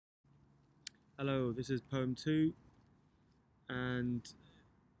Hello, this is poem 2 and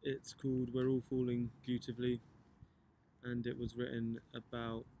it's called We're All Falling Beautifully, and it was written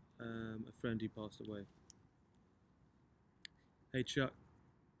about a friend who passed away. Hey Chuck,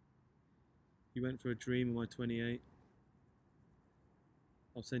 you went for a dream on my 28.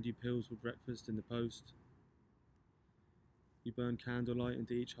 I'll send you pills for breakfast in the post. You burn candlelight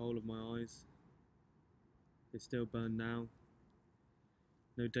into each hole of my eyes. They still burn now.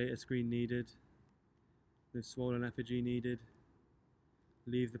 No data screen needed. No swollen effigy needed.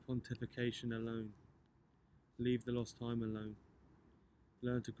 Leave the pontification alone. Leave the lost time alone.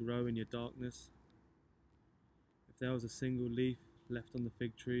 Learn to grow in your darkness. If there was a single leaf left on the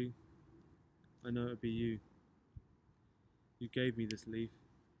fig tree, I know it would be you. You gave me this leaf.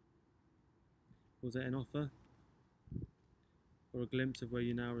 Was it an offer? Or a glimpse of where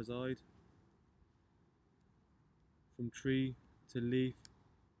you now reside? From tree to leaf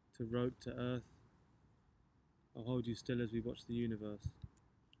to rope to earth, I'll hold you still as we watch the universe.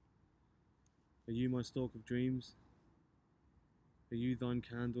 Are you my stalk of dreams? Are you thine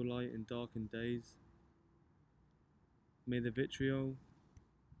candlelight in darkened days? May the vitriol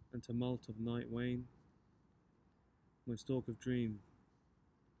and tumult of night wane. My stalk of dream,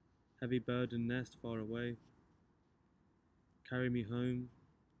 heavy burden nest far away. Carry me home,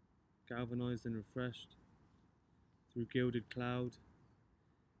 galvanized and refreshed, through gilded cloud,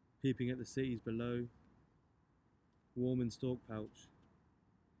 peeping at the cities below. Warm in stalk pouch,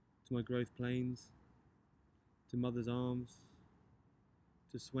 to my growth plains, to mother's arms,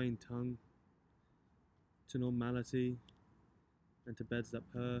 to swaying tongue, to normality, and to beds that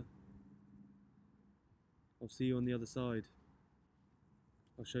purr. I'll see you on the other side.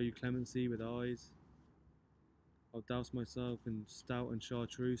 I'll show you clemency with eyes. I'll douse myself in stout and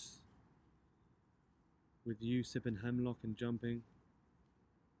chartreuse, with you sipping hemlock and jumping.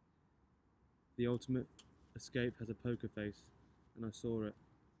 The ultimate escape has a poker face, and I saw it.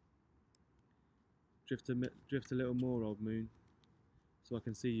 Drift a little more, old moon, so I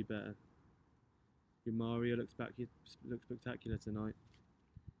can see you better. Your Mario looks spectacular tonight.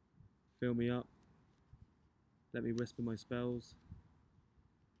 Fill me up. Let me whisper my spells.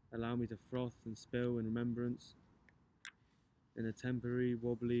 Allow me to froth and spill in remembrance, in a temporary,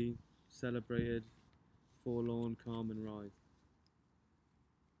 wobbly, celebrated, forlorn, calm and rise.